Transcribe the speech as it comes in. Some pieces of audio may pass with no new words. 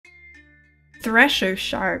Thresher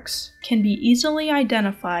sharks can be easily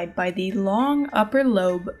identified by the long upper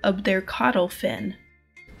lobe of their caudal fin.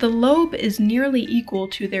 The lobe is nearly equal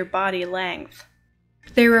to their body length.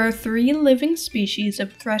 There are 3 living species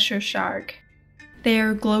of thresher shark. They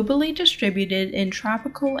are globally distributed in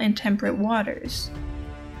tropical and temperate waters.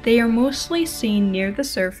 They are mostly seen near the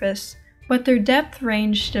surface, but their depth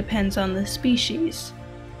range depends on the species.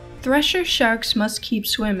 Thresher sharks must keep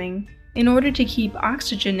swimming in order to keep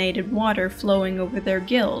oxygenated water flowing over their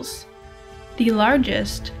gills. The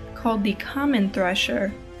largest, called the common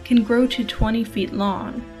thresher, can grow to 20 feet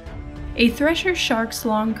long. A thresher shark's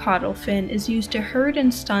long caudal fin is used to herd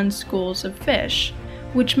and stun schools of fish,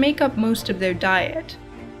 which make up most of their diet.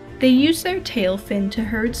 They use their tail fin to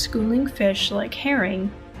herd schooling fish like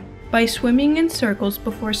herring by swimming in circles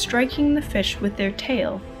before striking the fish with their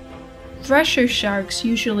tail. Thresher sharks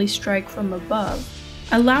usually strike from above,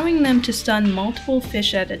 allowing them to stun multiple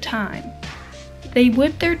fish at a time. They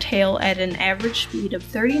whip their tail at an average speed of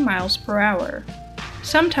 30 miles per hour.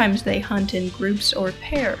 Sometimes they hunt in groups or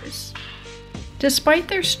pairs. Despite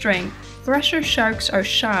their strength, thresher sharks are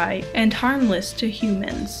shy and harmless to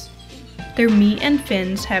humans. Their meat and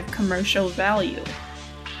fins have commercial value.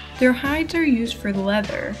 Their hides are used for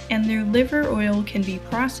leather, and their liver oil can be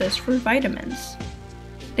processed for vitamins.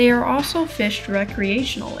 They are also fished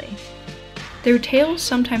recreationally. Their tails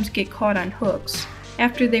sometimes get caught on hooks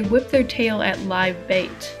after they whip their tail at live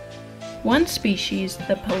bait. One species,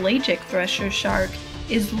 the pelagic thresher shark,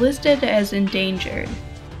 is listed as endangered.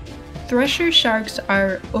 Thresher sharks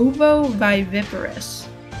are ovoviviparous,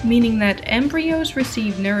 meaning that embryos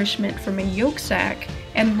receive nourishment from a yolk sac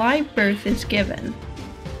and live birth is given.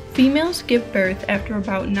 Females give birth after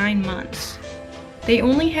about 9 months. They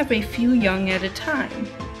only have a few young at a time.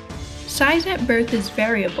 Size at birth is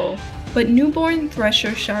variable, but newborn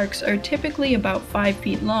thresher sharks are typically about 5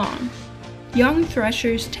 feet long. Young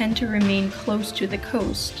threshers tend to remain close to the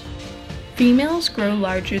coast. Females grow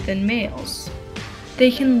larger than males.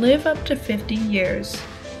 They can live up to 50 years.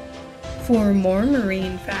 For more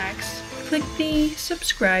marine facts, click the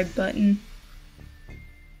subscribe button.